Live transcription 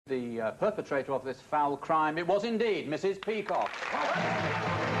the perpetrator of this foul crime. It was indeed Mrs. Peacock.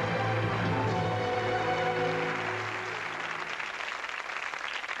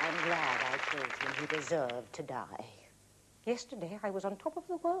 I'm glad I told him he deserved to die. Yesterday, I was on top of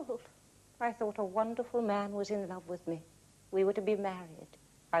the world. I thought a wonderful man was in love with me. We were to be married.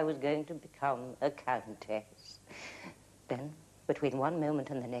 I was going to become a countess. Then, between one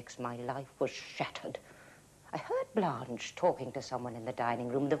moment and the next, my life was shattered. I heard Blanche talking to someone in the dining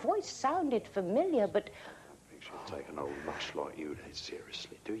room. The voice sounded familiar, but... I think she'll take an old lush like you dead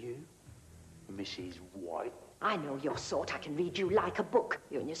seriously, do you? Mrs. White? I know your sort. I can read you like a book.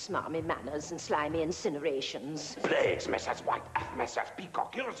 You and your smarmy manners and slimy incinerations. Please, Mrs. White, Mrs.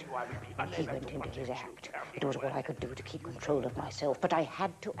 Peacock, you'll see why we be He went into his act. It was all I could do to keep control of myself, but I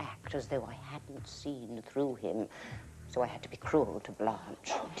had to act as though I hadn't seen through him. So I had to be cruel to Blanche.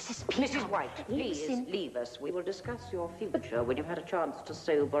 Oh, Mrs. Peacock. Mrs. White, please leave us. We will discuss your future when you've had a chance to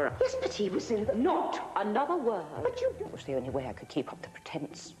sober up. Yes, but he was in the... Not another word. But you... It was the only way I could keep up the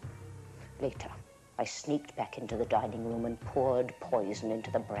pretense. Later, I sneaked back into the dining room and poured poison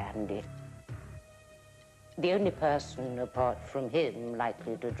into the brandy. The only person, apart from him,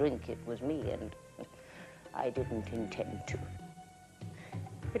 likely to drink it was me, and I didn't intend to.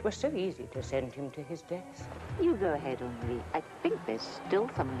 It was so easy to send him to his death. You go ahead, Henri. I think there's still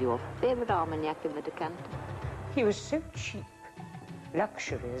some of your favorite Armagnac in the decanter. He was so cheap.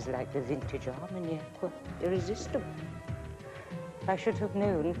 Luxuries like the vintage Armagnac were irresistible. I should have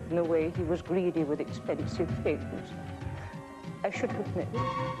known from the way he was greedy with expensive things. I should have known.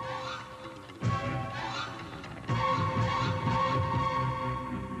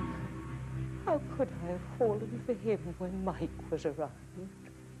 How could I have fallen for him when Mike was around?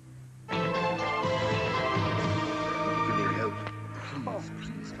 If you need help,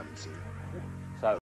 please come and see me.